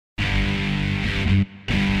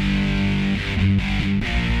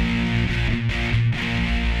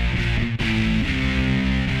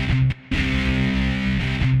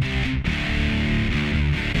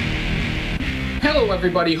Hello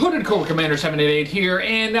everybody, Hooded Cobra Commander 788 here,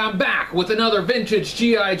 and I'm back with another vintage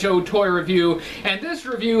G.I. Joe toy review, and this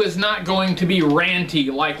review is not going to be ranty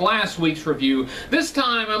like last week's review. This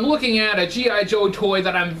time I'm looking at a G.I. Joe toy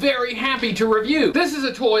that I'm very happy to review. This is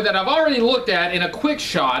a toy that I've already looked at in a quick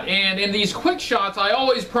shot, and in these quick shots I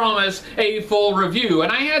always promise a full review,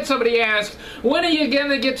 and I had somebody ask, when are you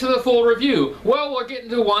going to get to the full review? Well, we're getting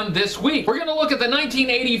to one this week. We're going to look at the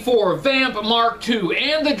 1984 Vamp Mark II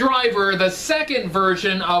and the driver, the second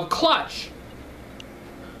version of Clutch.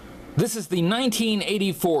 This is the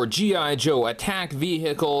 1984 G.I. Joe attack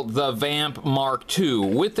vehicle, the Vamp Mark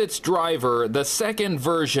II, with its driver, the second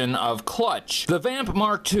version of Clutch. The Vamp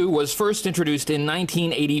Mark II was first introduced in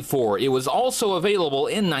 1984. It was also available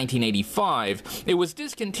in 1985. It was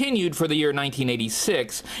discontinued for the year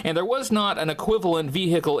 1986, and there was not an equivalent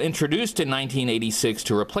vehicle introduced in 1986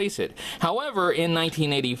 to replace it. However, in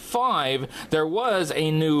 1985, there was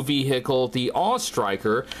a new vehicle, the Awe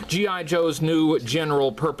Striker, G.I. Joe's new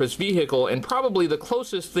general-purpose vehicle, and probably the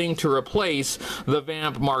closest thing to replace the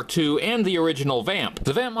Vamp Mark II and the original Vamp.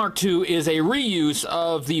 The Vamp Mark II is a reuse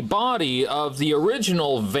of the body of the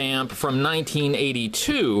original Vamp from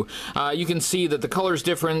 1982. You can see that the color's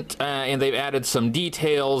different, and they've added some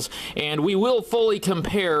details, and we will fully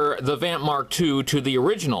compare the Vamp Mark II to the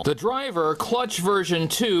original. The driver, Clutch version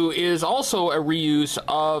 2, is also a reuse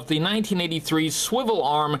of the 1983 swivel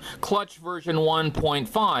arm Clutch version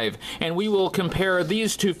 1.5, and we will compare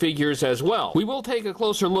these two figures as well. We will take a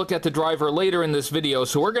closer look at the driver later in this video,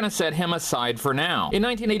 so we're going to set him aside for now. In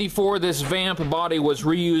 1984, this Vamp body was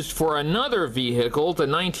reused for another vehicle, the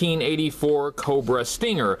 1984 Cobra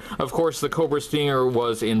Stinger. Of course, the Cobra Stinger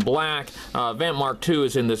was in black, Vamp Mark II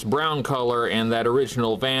is in this brown color, and that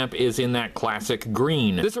original Vamp is in that classic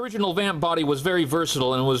green. This original Vamp body was very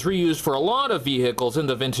versatile and was reused for a lot of vehicles in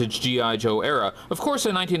the vintage G.I. Joe era. Of course,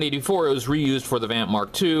 in 1984, it was reused for the Vamp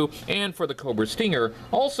Mark II and for the Cobra Stinger.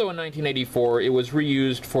 Also in 1984, it was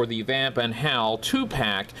reused for the Vamp and Hal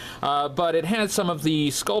 2-pack, but it had some of the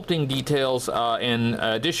sculpting details and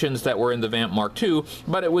additions that were in the Vamp Mark II,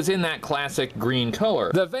 but it was in that classic green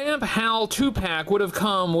color. The Vamp Hal 2-pack would have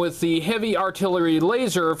come with the heavy artillery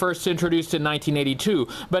laser first introduced in 1982,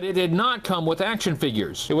 but it did not come with action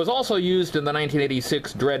figures. It was also used in the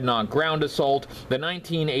 1986 Dreadnought Ground Assault, the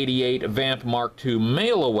 1988 Vamp Mark II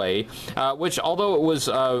Mail Away, which although it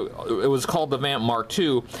was called the Vamp Mark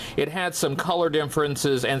II, it had some color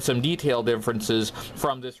differences and some detail differences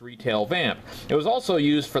from this retail Vamp. It was also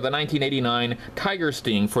used for the 1989 Tiger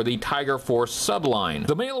Sting for the Tiger Force subline.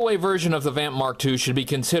 The mail-away version of the Vamp Mark II should be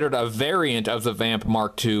considered a variant of the Vamp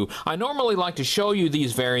Mark II. I normally like to show you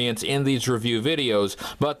these variants in these review videos,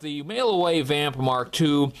 but the mail-away Vamp Mark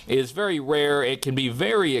II is very rare. It can be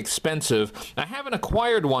very expensive. I haven't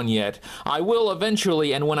acquired one yet. I will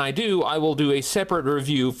eventually, and when I do, I will do a separate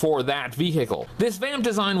review for that vehicle. This Vamp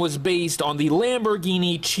design was based on the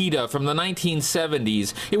Lamborghini Cheetah from the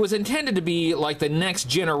 1970s. It was intended to be like the next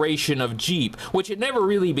generation of Jeep, which it never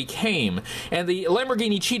really became, and the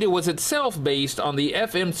Lamborghini Cheetah was itself based on the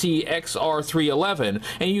FMC XR311,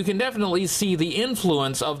 and you can definitely see the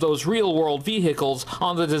influence of those real-world vehicles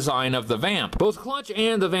on the design of the Vamp. Both Clutch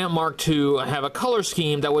and the Vamp Mark II have a color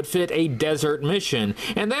scheme that would fit a desert mission,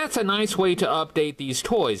 and that's a nice way to update these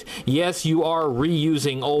toys. Yes, you are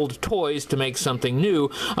reusing old toys to make something new,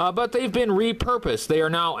 but they've been repurposed. They are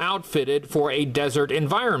now outfitted for a desert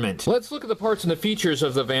environment. Let's look at the parts and the features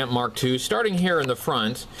of the Vamp Mark II, starting here in the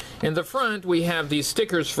front. In the front, we have these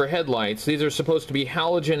stickers for headlights. These are supposed to be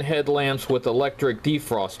halogen headlamps with electric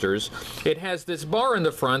defrosters. It has this bar in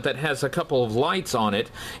the front that has a couple of lights on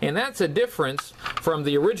it, and that's a difference from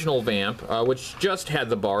the original Vamp, which just had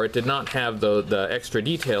the bar. It did not have the extra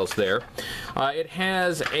details there. It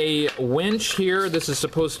has a winch here. This is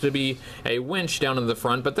supposed to be a winch down in the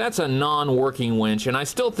front, but that's a non-working winch, and I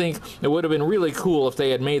still think it would have been really cool if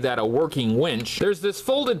they had made that a working winch. There's this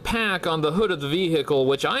folded pack on the hood of the vehicle,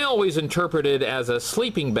 which I always interpreted as a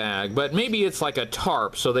sleeping bag, but maybe it's like a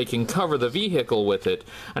tarp so they can cover the vehicle with it.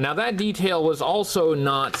 And now that detail was also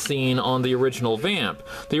not seen on the original Vamp.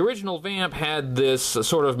 The original Vamp had this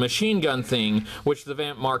sort of machine gun thing, which the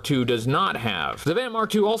Vamp Mark II does not have. The Vamp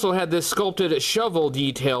Mark II also had this sculpted shovel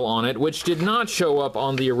detail on it, which did not show up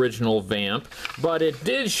on the original Vamp, but it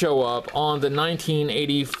did show up on the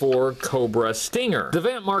 1984 Cobra Stinger. The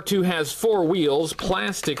Vamp Mark II has 4 wheels,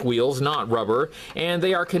 plastic wheels, not rubber, and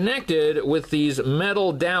they are connected with these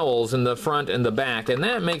metal dowels in the front and the back, and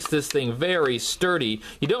that makes this thing very sturdy.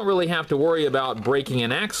 You don't really have to worry about breaking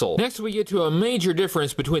an axle. Next we get to a major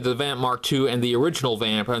difference between the Vamp Mark II and the original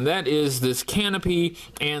Vamp, and that is this canopy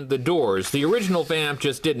and the doors. The original Vamp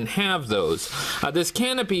just didn't have those. This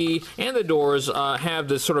canopy and the doors have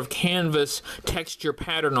this sort of canvas texture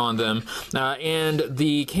pattern on them, and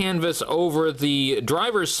the canvas over the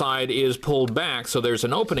driver's side is pulled back, so there's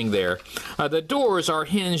an opening there. The doors are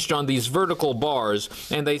hinged on these vertical bars,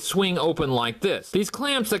 and they swing open like this. These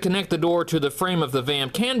clamps that connect the door to the frame of the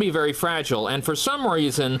Vamp can be very fragile, and for some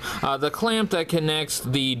reason, the clamp that connects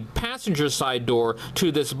the passenger side door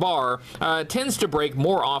to this bar tends to break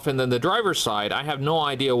more often than the driver's side. I have no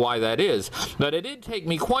idea why that is, but it did take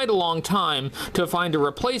me quite a long time to find a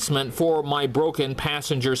replacement for my broken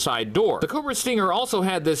passenger side door. The Cobra Stinger also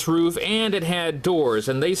had this roof, and it had doors,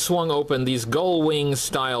 and they swung open, these gull wing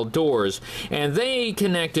style doors, and they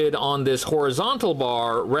connected on this horizontal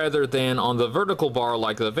bar rather than on the vertical bar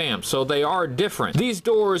like the Vamp, so they are different. These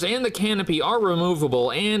doors and the canopy are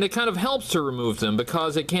removable, and it kind of helps to remove them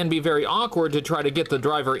because it can be very awkward to try to get the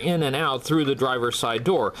driver in and out through the driver's side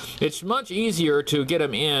door. It's much easier to get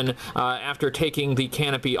them in after taking the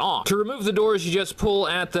canopy off. To remove the doors, you just pull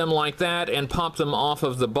at them like that and pop them off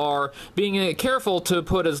of the bar, being careful to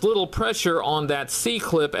put as little pressure on that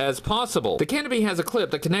C-clip as possible. The canopy has a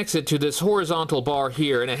clip that connects it to this horizontal bar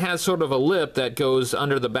here, and it has sort of a lip that goes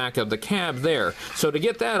under the back of the cab there. So to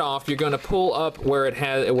get that off, you're going to pull up where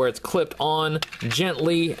it's clipped on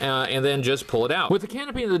gently, and then just pull it out. With the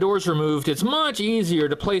canopy and the doors removed, it's much easier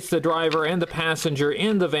to place the driver and the passenger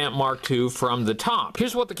in the Vamp Mark II from the top.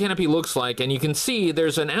 Here's what the canopy looks like, and you can see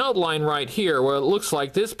there's an outline right here where it looks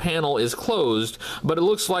like this panel is closed, but it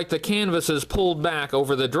looks like the canvas is pulled back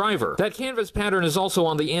over the driver. That canvas pattern is also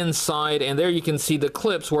on the inside, and there you can see the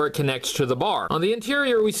clips where it connects to the bar. On the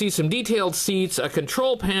interior, we see some detailed seats, a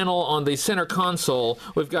control panel on the center console.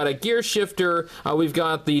 We've got a gear shifter, we've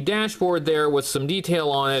got the dashboard there with some detail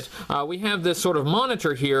on it. We have this sort of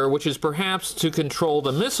monitor here, which is perhaps to control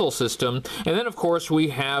the missile system, and then of course we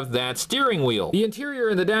have that steering wheel. The interior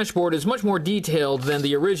in the dashboard is much more detailed than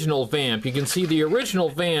the original Vamp. You can see the original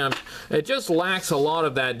Vamp, it just lacks a lot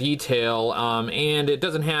of that detail, and it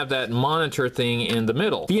doesn't have that monitor thing in the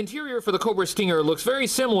middle. The interior for the Cobra Stinger looks very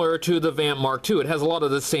similar to the Vamp Mark II. It has a lot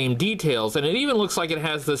of the same details, and it even looks like it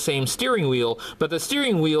has the same steering wheel, but the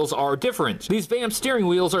steering wheels are different. These Vamp steering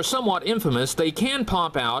wheels are somewhat infamous. They can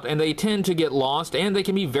pop out, and they tend to get lost, and they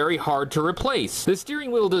can be very hard to replace. The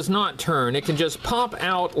steering wheel does not turn. It can just pop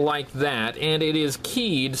out like that, and it is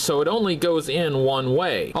keyed, so it only goes in one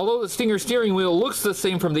way. Although the Stinger steering wheel looks the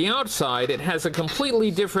same from the outside, it has a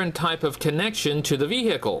completely different type of connection to the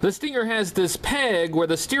vehicle. The Stinger has this peg where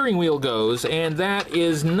the steering wheel goes, and that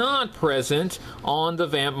is not present on the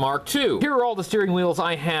Vamp Mark II. Here are all the steering wheels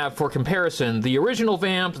I have for comparison: the original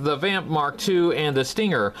Vamp, the Vamp Mark II, and the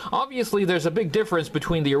Stinger. Obviously, there's a big difference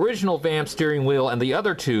between the original Vamp steering wheel and the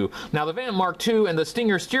other two. Now, the Vamp Mark II and the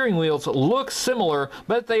Stinger steering wheels look similar,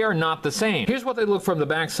 but they are not the same. Here's what they look from the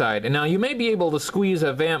backside. And now, you may be able to squeeze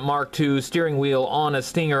a Vamp Mark II steering wheel on a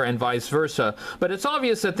Stinger and vice versa, but it's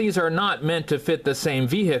obvious that these are not meant to fit the same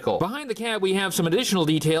vehicle. Behind the cab, we have some additional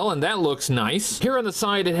detail, and that looks nice. Here on the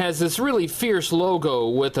side, it has this really fierce logo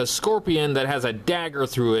with a scorpion that has a dagger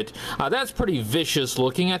through it. That's pretty vicious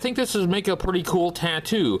looking. I think this would make a pretty cool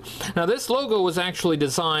tattoo. Now, this logo was actually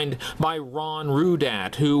designed by Ron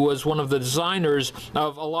Rudat, who was one of the designers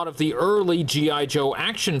of a lot of the early G.I. Joe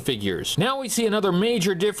action figures. Now we see another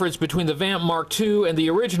major difference between the Vamp Mark II and the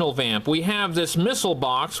original Vamp. We have this missile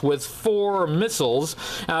box with 4 missiles.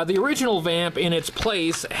 The original Vamp, in its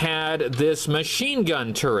place, had this machine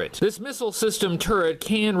gun turret. This missile system turret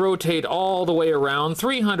can rotate all the way around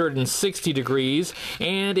 360 degrees,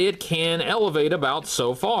 and it can elevate about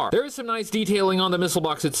so far. There is some nice detailing on the missile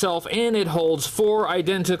box itself, and it holds 4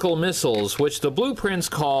 identical missiles, which the blueprints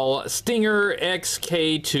call Stinger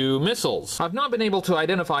XK2 missiles. I've not been able to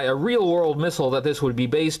identify a real-world missile that this would be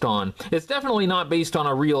based on. It's definitely not based on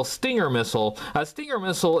a real Stinger missile. A Stinger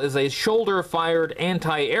missile is a shoulder-fired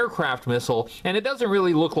anti-aircraft missile, and it doesn't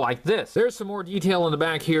really look like this. There's some more detail in the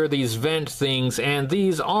back here, these vent things, and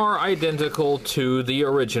these are identical to the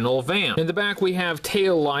original Vamp. In the back we have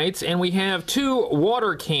tail lights, and we have 2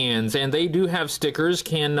 water cans, and they do have stickers,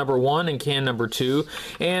 can number 1 and can number 2,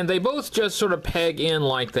 and they both just sort of peg in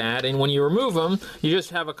like that, and when you remove them, you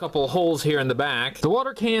just have a couple holes here in the back. The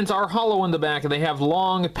water cans are hollow in the back, and they have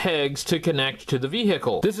long pegs to connect to the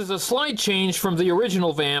vehicle. This is a slight change from the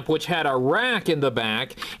original Vamp, which had a rack in the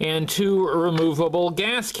back and 2 removable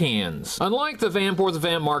gas cans. Unlike the Vamp or the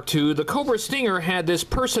Vamp Mark II, the Cobra Stinger had this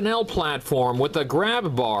personnel platform with a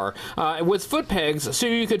grab bar with foot pegs so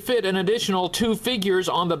you could fit an additional 2 figures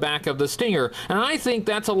on the back of the Stinger, and I think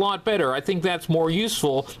that's a lot better. I think that's more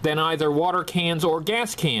useful than either water cans or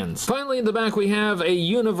gas cans. Finally, in the back we have a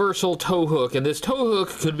universal tow hook, and this tow hook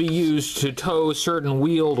could be used to tow certain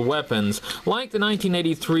wheeled weapons, like the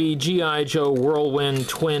 1983 G.I. Joe Whirlwind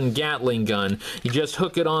twin Gatling gun. You just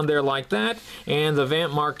hook it on there like that, and the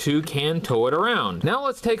Vamp Mark II can tow it around. Now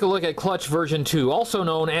let's take a look at Clutch version 2, also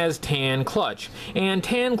known as Tan Clutch. And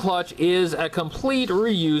Tan Clutch is a complete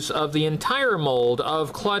reuse of the entire mold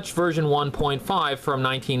of Clutch version 1.5 from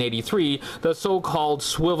 1983, the so-called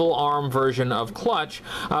swivel arm version of Clutch.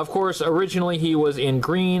 Of course, originally he was in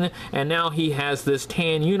green, and now he has this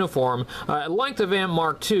tan uniform, like the Vamp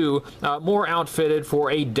Mark II, more outfitted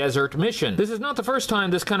for a desert mission. This is not the first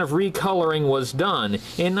time this kind of recoloring was done.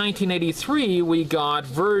 In 1983, we got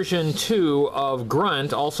version 2 of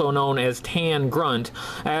Grunt, also known as Tan Grunt,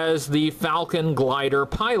 as the Falcon Glider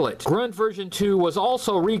pilot. Grunt version 2 was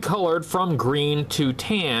also recolored from green to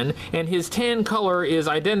tan, and his tan color is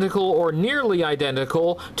identical or nearly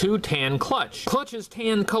identical to Tan Clutch. Clutch's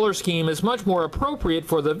tan color scheme is much more appropriate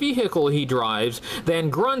for the vehicle he drives than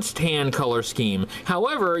Grunt's tan color scheme.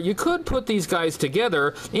 However, you could put these guys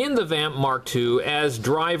together in the Vamp Mark II as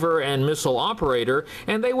driver and missile operator,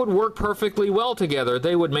 and they would work perfectly well together.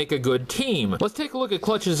 They would make a good team. Let's take a look at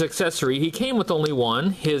Clutch's accessory. He came with only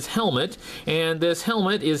one, his helmet, and this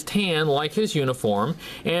helmet is tan like his uniform,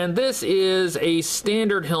 and this is a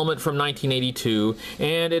standard helmet from 1982,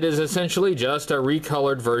 and it is essentially just a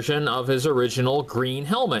recolored version of his original green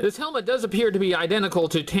helmet. This helmet does appear to be identical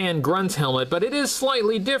to Tan Grunt's helmet, but it is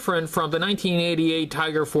slightly different from the 1988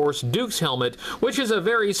 Tiger Force Duke's helmet, which is a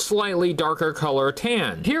very slightly darker color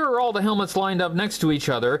tan. Here are all the helmets lined up next to each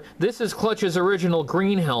other. This is Clutch's original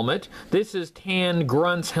green helmet, this is Tan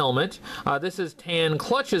Grunt's helmet, this is Tan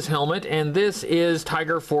Clutch's helmet, and this is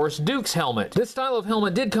Tiger Force Duke's helmet. This style of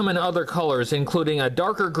helmet did come in other colors, including a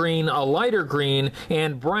darker green, a lighter green,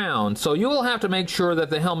 and brown, so you will have to make sure that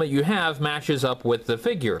the helmet you have matches up with the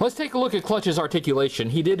figure. Let's take a look at Clutch's articulation.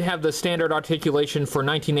 He did have the standard articulation for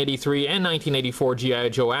 1983 and 1984 G.I.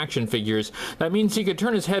 Joe action figures. That means he could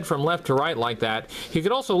turn his head from left to right like that. He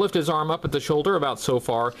could also lift his arm up at the shoulder about so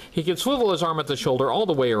far. He could swivel his arm at the shoulder all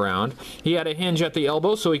the way around. He had a hinge at the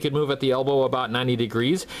elbow so he could move at the elbow about 90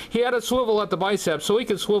 degrees. He had a swivel at the bicep so he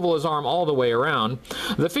could swivel his arm all the way around.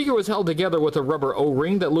 The figure was held together with a rubber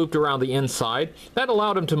O-ring that looped around the inside. That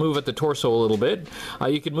allowed him to move at the torso a little bit.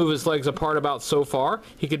 You could move his legs apart about so far.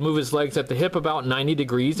 He could move his legs at the hip about 90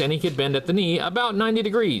 degrees, and he could bend at the knee about 90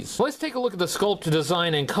 degrees. Let's take a look at the sculpt,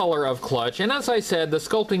 design, and color of Clutch, and as I said, the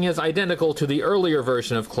sculpting is identical to the earlier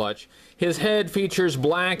version of Clutch. His head features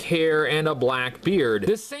black hair and a black beard.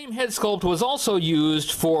 This same head sculpt was also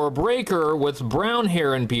used for Breaker with brown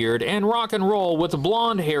hair and beard, and Rock and Roll with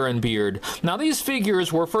blonde hair and beard. Now these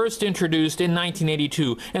figures were first introduced in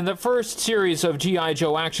 1982 in the first series of G.I.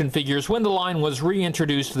 Joe action figures when the line was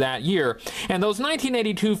reintroduced that year. And those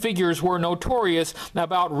 1982 figures were notorious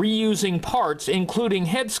about reusing parts, including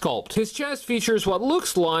head sculpt. His chest features what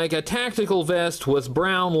looks like a tactical vest with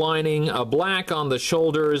brown lining, a black on the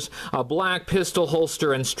shoulders, a black pistol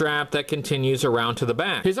holster and strap that continues around to the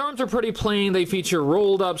back. His arms are pretty plain, they feature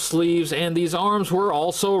rolled up sleeves, and these arms were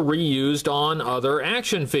also reused on other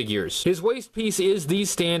action figures. His waist piece is the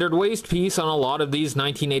standard waist piece on a lot of these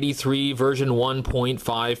 1983 version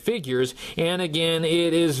 1.5 figures, and again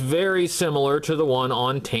it is very similar to the one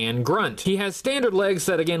on Tan Grunt. He has standard legs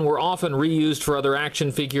that again were often reused for other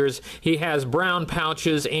action figures. He has brown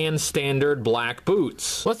pouches and standard black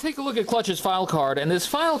boots. Let's take a look at Clutch's file card, and this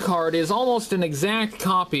file card is almost an exact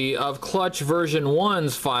copy of Clutch version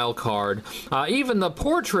 1's file card. Even the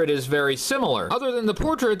portrait is very similar. Other than the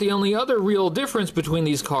portrait, the only other real difference between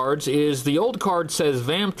these cards is the old card says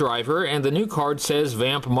Vamp Driver and the new card says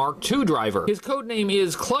Vamp Mark II Driver. His code name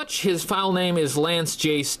is Clutch, his file name is Lance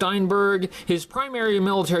J. Steinberg, his primary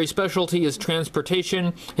military specialty is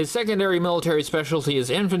transportation, his secondary military specialty is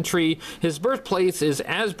infantry, his birthplace is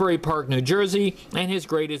Asbury Park, New Jersey, and his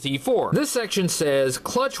grade is E4. This section says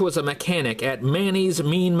Clutch was a mechanic at Manny's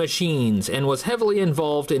Mean Machines and was heavily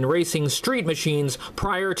involved in racing street machines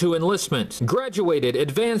prior to enlistment. Graduated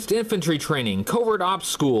Advanced Infantry Training, Covert Ops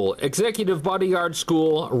School, Executive Bodyguard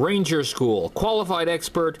School, Ranger School, Qualified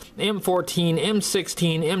Expert, M14,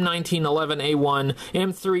 M16, M1911A1,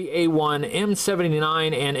 M3A1,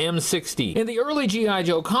 M79, and M60. In the early G.I.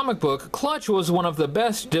 Joe comic book, Clutch was one of the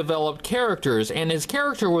best developed characters, and his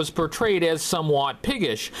character was portrayed as somewhat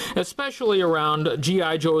piggish, especially around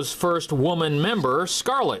G.I. Joe's Joe's first woman member,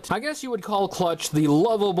 Scarlett. I guess you would call Clutch the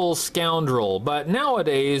lovable scoundrel, but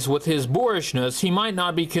nowadays, with his boorishness, he might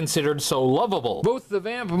not be considered so lovable. Both the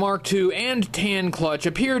Vamp Mark II and Tan Clutch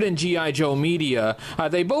appeared in G.I. Joe media.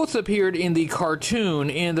 They both appeared in the cartoon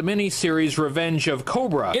in the miniseries Revenge of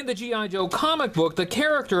Cobra. In the G.I. Joe comic book, the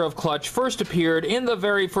character of Clutch first appeared in the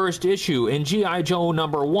very first issue in G.I. Joe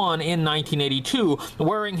number 1 in 1982,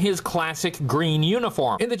 wearing his classic green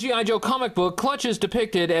uniform. In the G.I. Joe comic book, Clutch is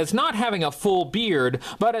depicted as not having a full beard,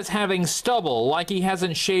 but as having stubble, like he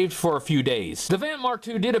hasn't shaved for a few days. The Vamp Mark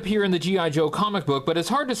II did appear in the G.I. Joe comic book, but it's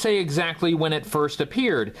hard to say exactly when it first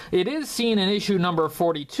appeared. It is seen in issue number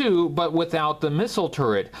 42, but without the missile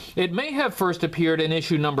turret. It may have first appeared in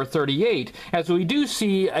issue number 38, as we do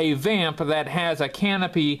see a Vamp that has a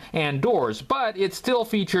canopy and doors, but it still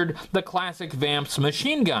featured the classic Vamp's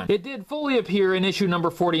machine gun. It did fully appear in issue number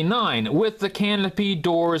 49, with the canopy,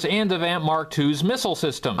 doors, and the Vamp Mark II's missile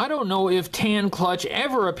system. I don't know if Tan Clutch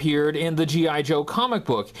ever appeared in the G.I. Joe comic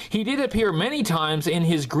book. He did appear many times in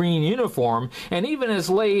his green uniform, and even as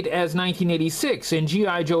late as 1986 in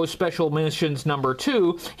G.I. Joe Special Missions number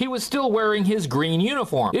 2, he was still wearing his green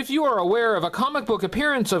uniform. If you are aware of a comic book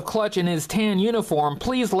appearance of Clutch in his tan uniform,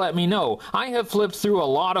 please let me know. I have flipped through a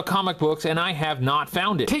lot of comic books and I have not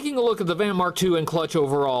found it. Taking a look at the Vamp Mark II and Clutch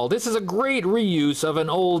overall, this is a great reuse of an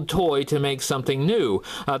old toy to make something new.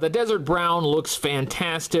 The desert brown looks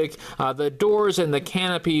fantastic, the doors and the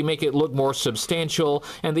canopy make it look more substantial,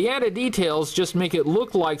 and the added details just make it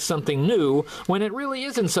look like something new when it really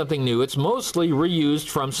isn't something new. It's mostly reused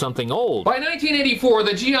from something old. By 1984,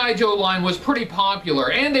 the G.I. Joe line was pretty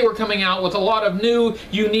popular, and they were coming out with a lot of new,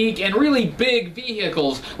 unique, and really big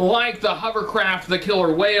vehicles, like the hovercraft, the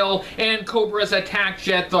Killer Whale, and Cobra's attack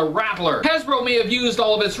jet, the Rattler. Hasbro may have used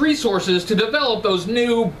all of its resources to develop those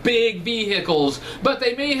new, big vehicles, but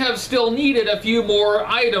they may have still needed a few more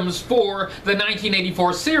items for the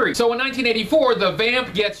 1984 series. So in 1984, the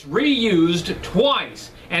Vamp gets reused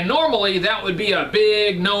twice, and normally that would be a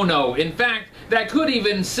big no-no. In fact, that could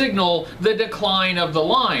even signal the decline of the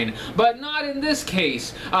line, but not in this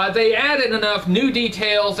case. They added enough new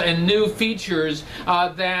details and new features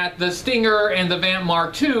that the Stinger and the Vamp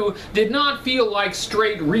Mark II did not feel like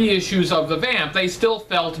straight reissues of the Vamp. They still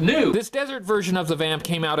felt new. This desert version of the Vamp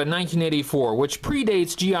came out in 1984, which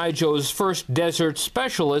predates G.I. Joe's first desert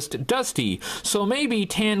specialist, Dusty, so maybe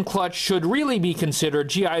Tan Clutch should really be considered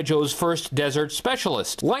G.I. Joe's first desert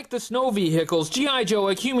specialist. Like the snow vehicles, G.I. Joe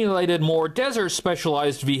accumulated more desert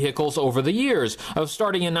specialized vehicles over the years,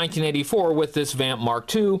 starting in 1984 with this Vamp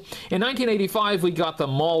Mark II. In 1985 we got the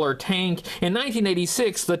Mauler tank. In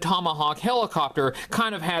 1986 the Tomahawk helicopter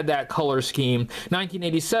kind of had that color scheme.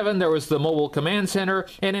 1987 there was the Mobile Command Center,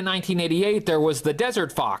 and in 1988 there was the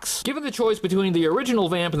Desert Fox. Given the choice between the original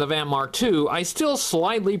Vamp and the Vamp Mark II, I still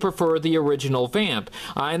slightly prefer the original Vamp,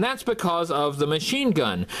 and that's because of the machine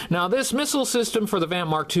gun. Now this missile system for the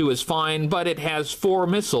Vamp Mark II is fine, but it has 4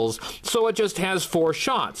 missiles, so it just has 4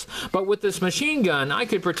 shots. But with this machine gun, I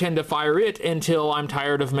could pretend to fire it until I'm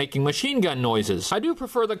tired of making machine gun noises. I do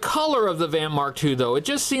prefer the color of the Vamp Mark II though. It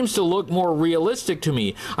just seems to look more realistic to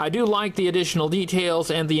me. I do like the additional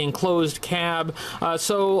details and the enclosed cab,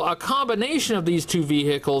 so a combination of these two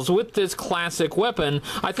vehicles with this classic weapon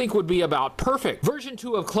I think would be about perfect. Version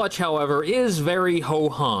 2 of Clutch, however, is very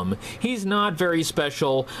ho-hum. He's not very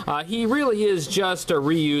special. He really is just a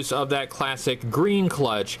reuse of that classic green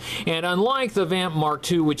Clutch, and unlike the Vamp Mark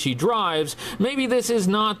II which he drives, maybe this is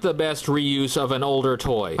not the best reuse of an older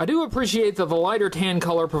toy. I do appreciate that the lighter tan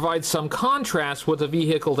color provides some contrast with the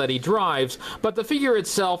vehicle that he drives, but the figure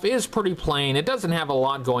itself is pretty plain. It doesn't have a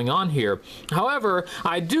lot going on here. However,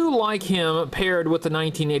 I do like him paired with the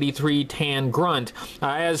 1983 Tan Grunt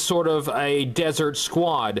as sort of a desert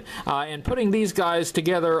squad, and putting these guys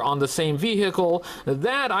together on the same vehicle,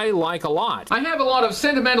 that I like a lot. I have a lot of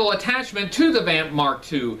sentimental attachment to the Vamp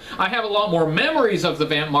Mark II. I have a lot more memories of the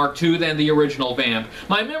Vamp Mark II than the original Vamp.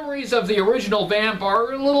 My memories of the original Vamp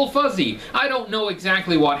are a little fuzzy. I don't know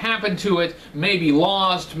exactly what happened to it, maybe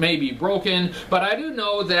lost, maybe broken, but I do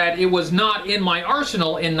know that it was not in my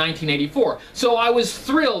arsenal in 1984, so I was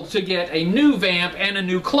thrilled to get a new Vamp and a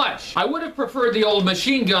new Clutch. I would have preferred the old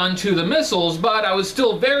machine gun to the missiles, but I was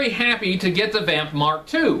still very happy to get the Vamp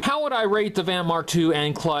Mark II. How would I rate the Vamp Mark II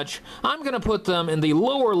and Clutch? I'm going to put them in the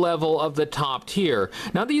lower level of the top tier.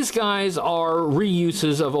 Now these guys toys are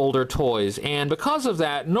reuses of older toys, and because of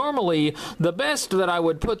that, normally the best that I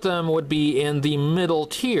would put them would be in the middle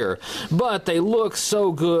tier, but they look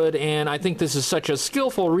so good, and I think this is such a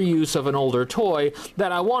skillful reuse of an older toy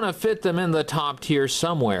that I want to fit them in the top tier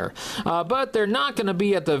somewhere. But they're not going to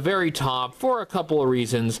be at the very top for a couple of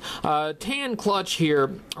reasons. Tan Clutch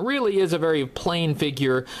here really is a very plain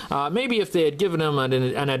figure. Maybe if they had given him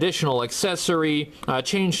an additional accessory,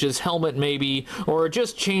 changed his helmet maybe, or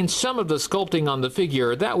just changed some of the sculpting on the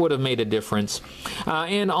figure, that would have made a difference.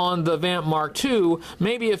 And on the Vamp Mark II,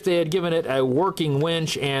 maybe if they had given it a working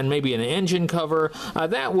winch and maybe an engine cover,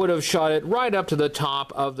 that would have shot it right up to the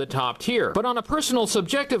top of the top tier. But on a personal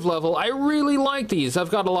subjective level, I really like these.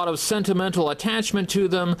 I've got a lot of sentimental attachment to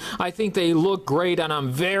them. I think they look great, and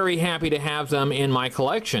I'm very happy to have them in my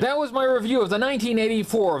collection. That was my review of the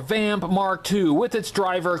 1984 Vamp Mark II with its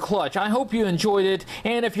driver clutch. I hope you enjoyed it,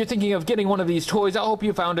 and if you're thinking of getting one of these toys, I hope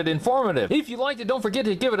you found it informative. If you liked it, don't forget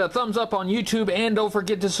to give it a thumbs up on YouTube, and don't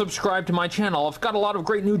forget to subscribe to my channel. I've got a lot of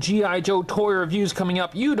great new G.I. Joe toy reviews coming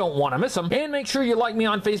up. You don't want to miss them. And make sure you like me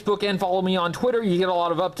on Facebook and follow me on Twitter. You get a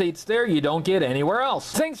lot of updates there you don't get anywhere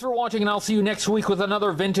else. Thanks for watching, and I'll see you next week with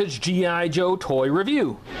another vintage G.I. Joe toy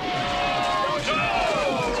review.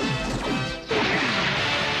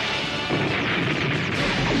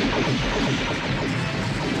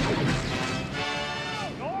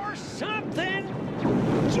 Or something!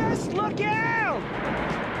 Just look out!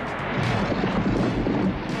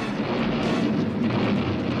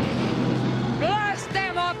 Blast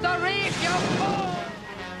them off the reef, you fool!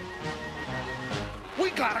 We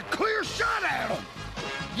got a clear shot at him!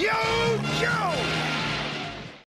 Yo, Joe!